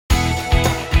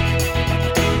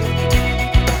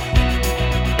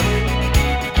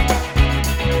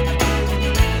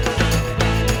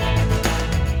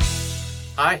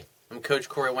Coach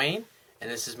Corey Wayne, and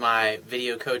this is my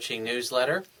video coaching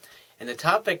newsletter. And the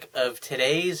topic of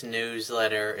today's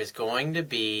newsletter is going to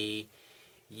be,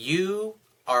 you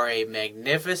are a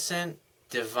magnificent,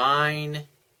 divine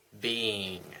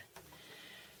being.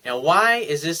 Now, why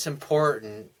is this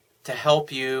important to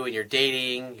help you in your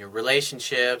dating, your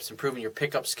relationships, improving your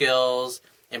pickup skills,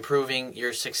 improving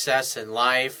your success in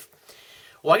life?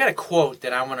 Well, I got a quote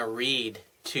that I want to read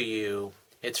to you.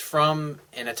 It's from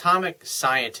an atomic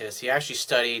scientist. He actually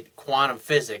studied quantum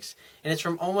physics, and it's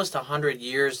from almost 100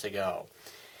 years ago.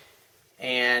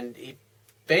 And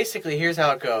basically, here's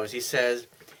how it goes. He says,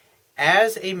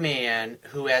 as a man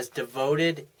who has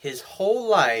devoted his whole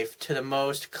life to the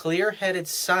most clear-headed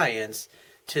science,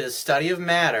 to the study of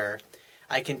matter,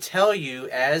 I can tell you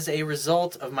as a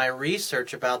result of my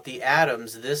research about the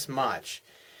atoms this much.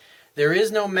 There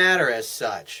is no matter as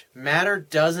such. Matter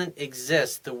doesn't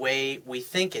exist the way we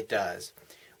think it does.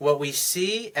 What we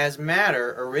see as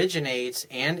matter originates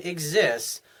and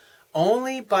exists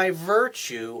only by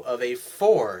virtue of a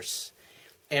force,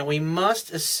 and we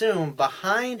must assume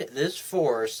behind this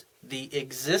force the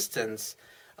existence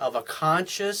of a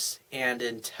conscious and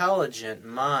intelligent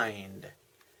mind.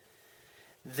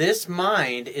 This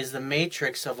mind is the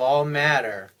matrix of all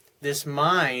matter. This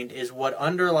mind is what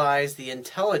underlies the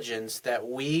intelligence that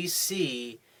we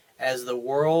see as the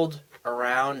world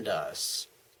around us.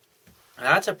 And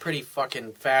that's a pretty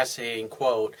fucking fascinating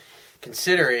quote,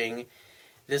 considering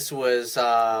this was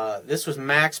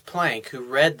Max Planck who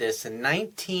read this in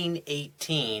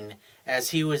 1918 as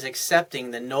he was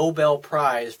accepting the Nobel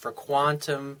Prize for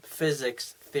quantum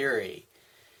physics theory.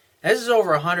 This is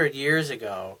over 100 years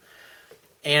ago.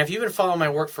 And if you've been following my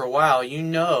work for a while, you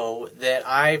know that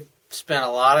I've spent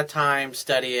a lot of time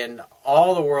studying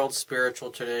all the world's spiritual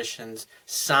traditions,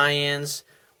 science,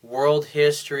 world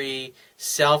history,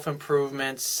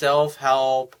 self-improvement,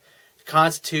 self-help,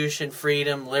 Constitution,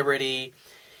 freedom, liberty.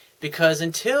 Because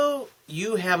until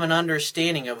you have an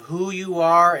understanding of who you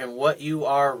are and what you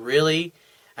are really,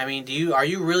 are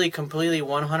you really completely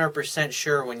 100%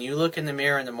 sure when you look in the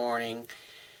mirror in the morning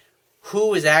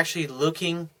who is actually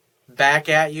looking back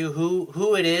at you,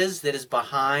 who it is that is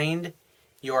behind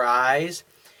your eyes?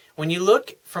 When you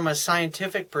look from a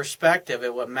scientific perspective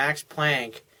at what Max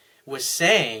Planck was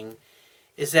saying,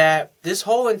 is that this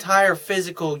whole entire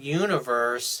physical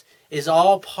universe is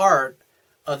all part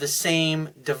of the same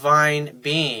divine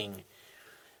being.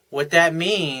 What that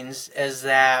means is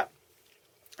that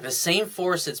the same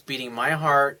force that's beating my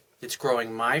heart, that's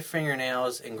growing my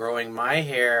fingernails and growing my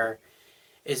hair,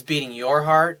 is beating your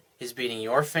heart, is beating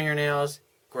your fingernails,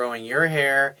 growing your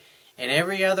hair, and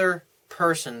every other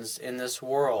person's in this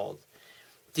world.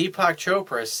 Deepak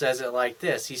Chopra says it like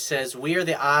this. He says, we are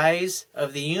the eyes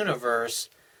of the universe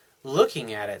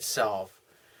looking at itself.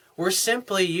 We're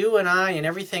simply, you and I and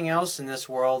everything else in this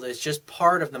world is just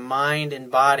part of the mind and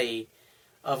body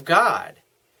of God.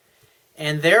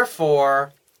 And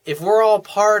therefore, if we're all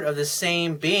part of the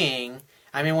same being,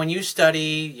 when you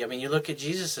study, you look at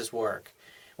Jesus' work.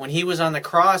 When he was on the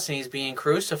cross and he's being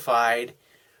crucified,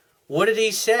 what did he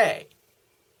say?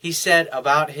 He said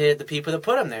about the people that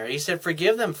put him there. He said,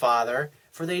 forgive them, Father,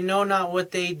 for they know not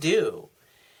what they do.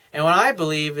 And what I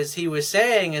believe is he was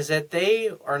saying is that they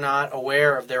are not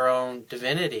aware of their own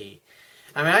divinity.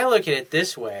 I look at it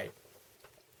this way.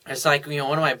 It's like, one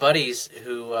of my buddies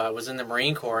who was in the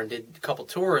Marine Corps and did a couple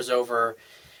tours over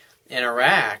in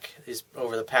Iraq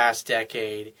over the past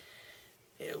decade.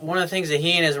 One of the things that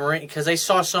he and his Marine, because they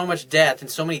saw so much death and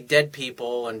so many dead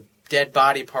people and dead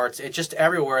body parts, it just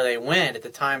everywhere they went at the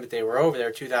time that they were over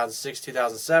there, 2006,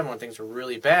 2007, when things were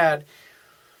really bad,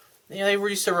 they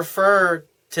used to refer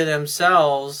to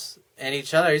themselves and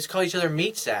each other, they used to call each other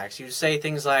meat sacks. You would say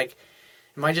things like,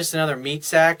 am I just another meat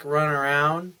sack running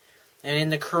around? And in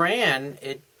the Quran,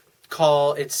 it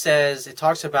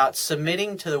talks about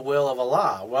submitting to the will of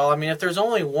Allah. Well, if there's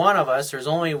only one of us, there's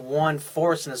only one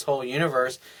force in this whole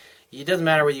universe. It doesn't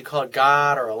matter whether you call it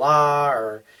God or Allah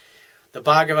or the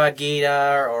Bhagavad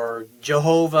Gita or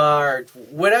Jehovah or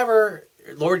whatever,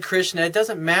 Lord Krishna. It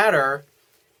doesn't matter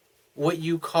what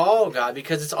you call God,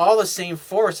 because it's all the same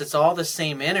force. It's all the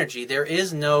same energy. There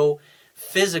is no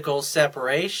physical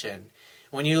separation.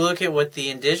 When you look at what the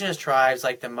indigenous tribes,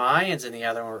 like the Mayans and the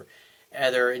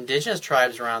other indigenous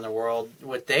tribes around the world,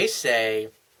 what they say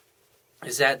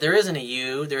is that there isn't a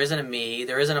you, there isn't a me,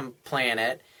 there isn't a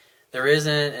planet, there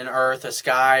isn't an earth, a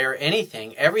sky, or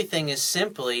anything. Everything is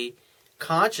simply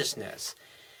consciousness.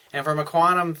 And from a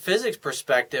quantum physics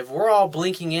perspective, we're all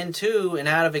blinking into and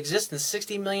out of existence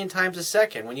 60 million times a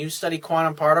second. When you study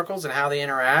quantum particles and how they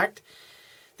interact,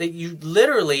 that you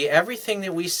literally, everything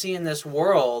that we see in this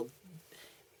world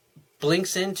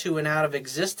blinks into and out of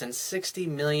existence 60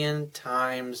 million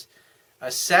times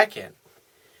a second.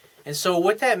 And so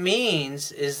what that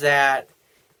means is that,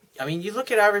 I mean, you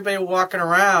look at everybody walking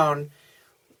around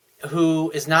who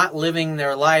is not living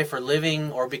their life or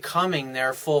living or becoming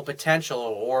their full potential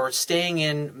or staying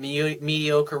in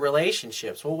mediocre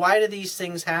relationships. Well, why do these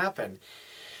things happen?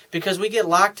 Because we get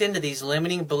locked into these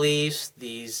limiting beliefs,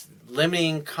 these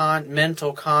limiting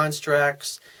mental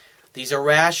constructs, these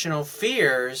irrational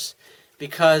fears,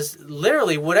 because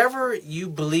literally whatever you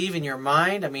believe in your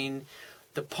mind, I mean,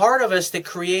 the part of us that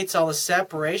creates all the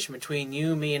separation between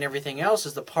you, me, and everything else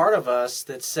is the part of us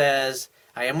that says,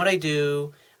 I am what I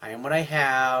do, I am what I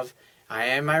have, I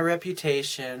am my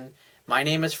reputation, my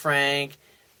name is Frank,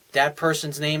 that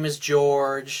person's name is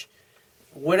George,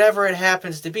 whatever it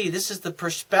happens to be. This is the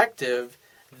perspective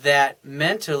that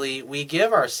mentally we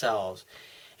give ourselves.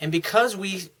 And because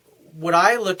what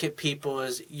I look at people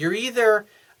is, you're either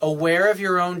aware of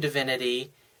your own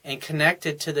divinity and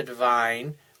connected to the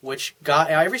divine, which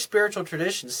God, every spiritual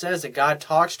tradition says that God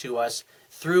talks to us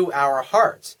through our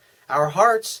hearts. Our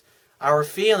hearts, our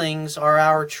feelings are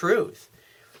our truth.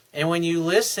 And when you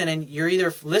listen, and you're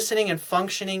either listening and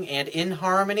functioning and in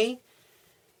harmony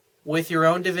with your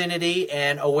own divinity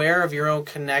and aware of your own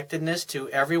connectedness to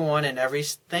everyone and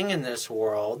everything in this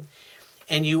world,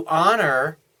 and you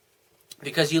honor,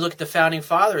 because you look at the Founding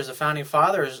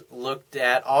Fathers looked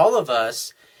at all of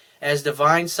us as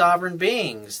divine sovereign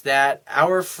beings, that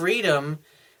our freedom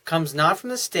comes not from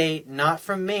the state, not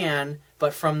from man,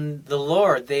 but from the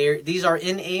Lord. These are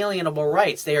inalienable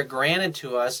rights. They are granted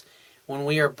to us when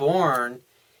we are born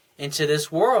into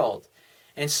this world.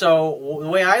 And so the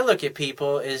way I look at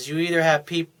people is,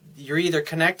 you're either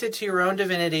connected to your own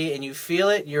divinity and you feel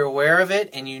it, you're aware of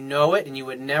it, and you know it, and you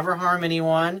would never harm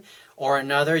anyone or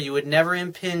another. You would never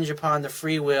impinge upon the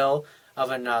free will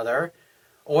of another,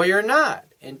 or you're not.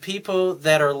 And people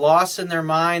that are lost in their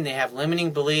mind, they have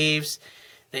limiting beliefs.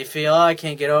 They feel, I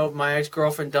can't get over, my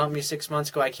ex-girlfriend dumped me 6 months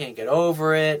ago, I can't get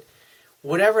over it.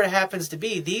 Whatever it happens to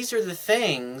be, these are the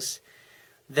things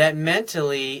that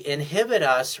mentally inhibit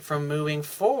us from moving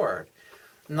forward.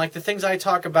 And like the things I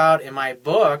talk about in my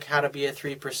book, How to Be a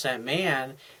 3%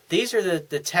 Man, these are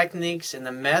the techniques and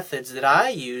the methods that I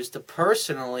use to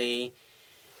personally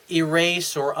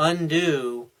erase or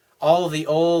undo all of the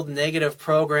old negative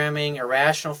programming,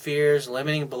 irrational fears,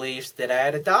 limiting beliefs that I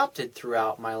had adopted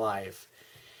throughout my life.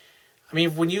 I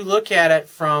mean, when you look at it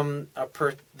from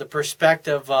the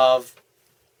perspective of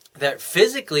that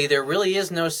physically there really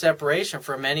is no separation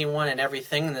from anyone and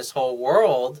everything in this whole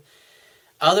world,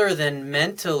 other than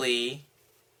mentally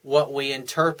what we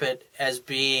interpret as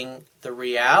being the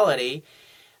reality.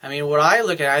 I mean, what I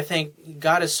look at, I think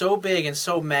God is so big and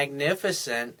so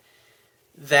magnificent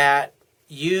that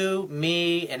you,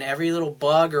 me, and every little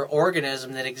bug or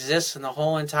organism that exists in the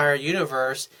whole entire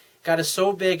universe, God is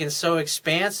so big and so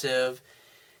expansive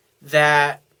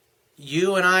that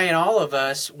you and I and all of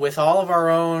us, with all of our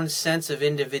own sense of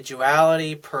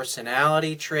individuality,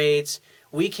 personality traits,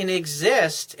 we can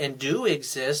exist and do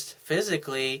exist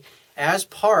physically as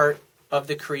part of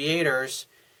the Creator's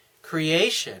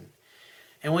creation.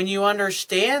 And when you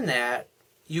understand that,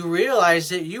 you realize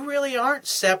that you really aren't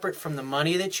separate from the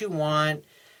money that you want,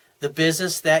 the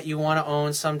business that you want to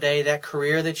own someday, that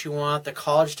career that you want, the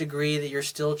college degree that you're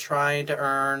still trying to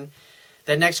earn,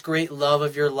 the next great love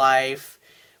of your life.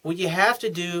 What you have to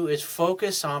do is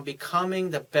focus on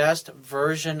becoming the best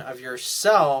version of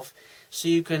yourself so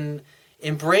you can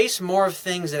embrace more of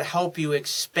things that help you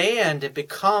expand and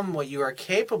become what you are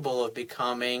capable of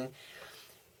becoming,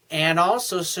 and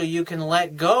also so you can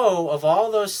let go of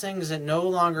all those things that no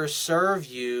longer serve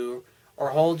you or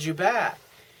hold you back.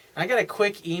 I got a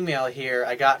quick email here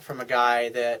I got from a guy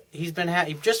that he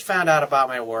just found out about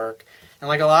my work, and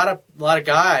like a lot of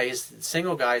guys,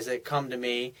 single guys that come to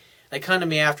me, they come to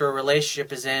me after a relationship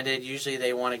has ended. Usually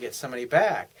they want to get somebody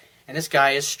back, and this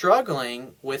guy is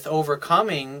struggling with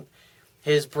overcoming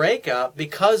his breakup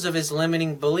because of his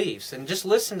limiting beliefs. And just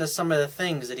listen to some of the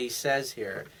things that he says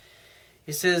here.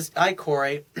 He says, "Hi,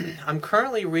 Corey. I'm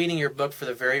currently reading your book for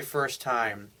the very first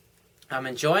time. I'm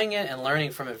enjoying it and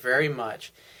learning from it very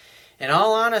much. In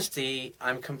all honesty,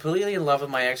 I'm completely in love with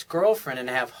my ex-girlfriend and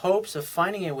have hopes of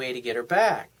finding a way to get her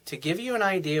back. To give you an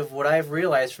idea of what I've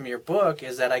realized from your book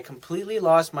is that I completely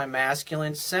lost my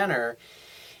masculine center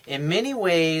in many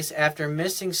ways after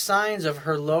missing signs of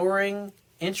her lowering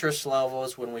interest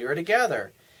levels when we were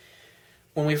together.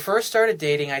 When we first started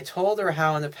dating, I told her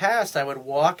how in the past I would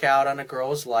walk out on a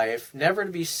girl's life, never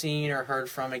to be seen or heard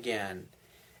from again.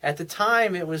 At the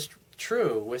time, it was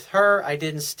true. With her, I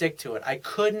didn't stick to it. I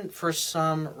couldn't for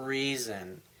some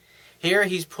reason. Here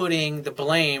he's putting the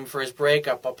blame for his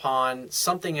breakup upon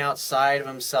something outside of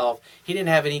himself. He didn't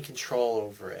have any control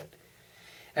over it.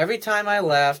 Every time I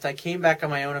left, I came back on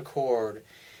my own accord.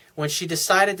 When she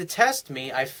decided to test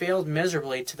me, I failed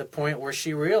miserably to the point where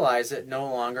she realized it no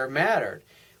longer mattered.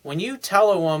 When you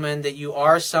tell a woman that you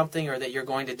are something or that you're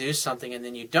going to do something and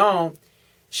then you don't,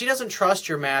 she doesn't trust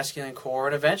your masculine core,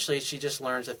 and eventually she just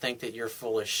learns to think that you're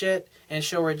full of shit, and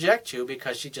she'll reject you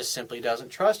because she just simply doesn't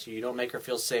trust you. You don't make her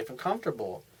feel safe and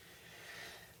comfortable.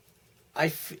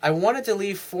 I wanted to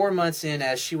leave 4 months in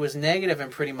as she was negative and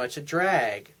pretty much a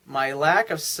drag. My lack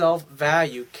of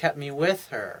self-value kept me with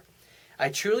her. I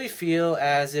truly feel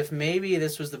as if maybe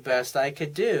this was the best I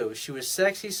could do. She was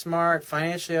sexy, smart,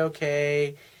 financially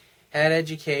okay, had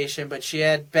education, but she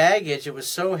had baggage. It was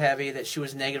so heavy that she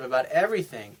was negative about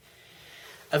everything.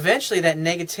 Eventually, that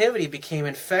negativity became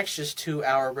infectious to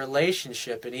our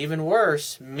relationship, and even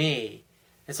worse, me.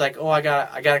 It's like, oh, I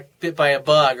got bit by a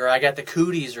bug, or I got the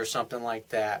cooties, or something like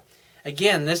that.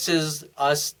 Again, this is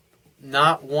us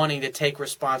not wanting to take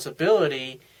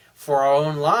responsibility for our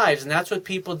own lives, and that's what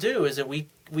people do, is that we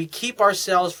keep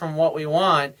ourselves from what we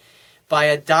want by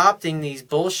adopting these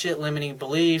bullshit limiting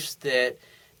beliefs that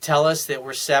tell us that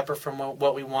we're separate from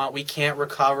what we want. We can't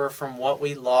recover from what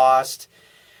we lost.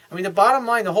 I mean, the bottom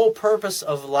line, the whole purpose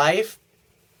of life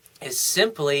is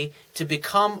simply to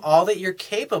become all that you're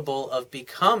capable of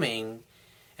becoming,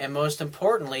 and most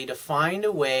importantly, to find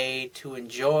a way to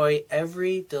enjoy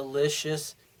every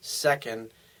delicious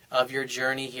second of your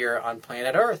journey here on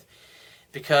planet Earth.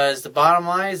 Because the bottom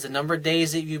line is the number of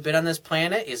days that you've been on this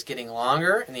planet is getting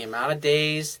longer, and the amount of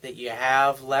days that you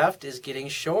have left is getting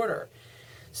shorter.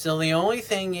 So the only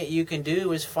thing that you can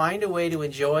do is find a way to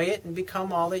enjoy it and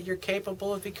become all that you're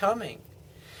capable of becoming.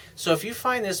 So if you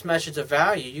find this message of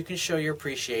value, you can show your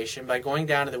appreciation by going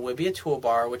down to the Wibiya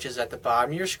toolbar, which is at the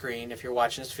bottom of your screen if you're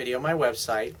watching this video on my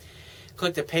website.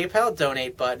 Click the PayPal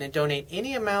donate button and donate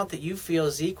any amount that you feel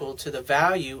is equal to the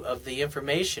value of the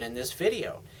information in this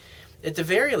video. At the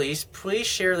very least, please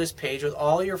share this page with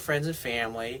all your friends and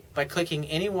family by clicking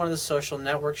any one of the social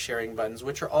network sharing buttons,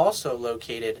 which are also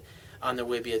located on the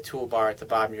Wibiya toolbar at the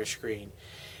bottom of your screen.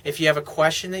 If you have a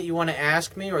question that you want to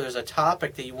ask me, or there's a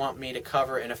topic that you want me to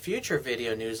cover in a future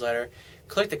video newsletter,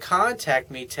 click the Contact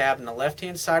Me tab on the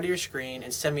left-hand side of your screen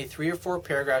and send me 3 or 4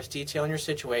 paragraphs detailing your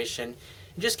situation,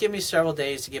 and just give me several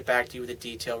days to get back to you with a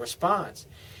detailed response.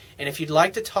 And if you'd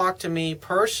like to talk to me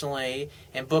personally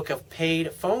and book a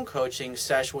paid phone coaching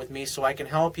session with me so I can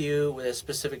help you with a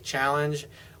specific challenge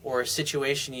or a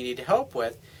situation you need help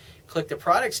with, click the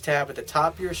Products tab at the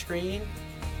top of your screen,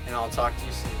 and I'll talk to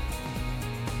you soon.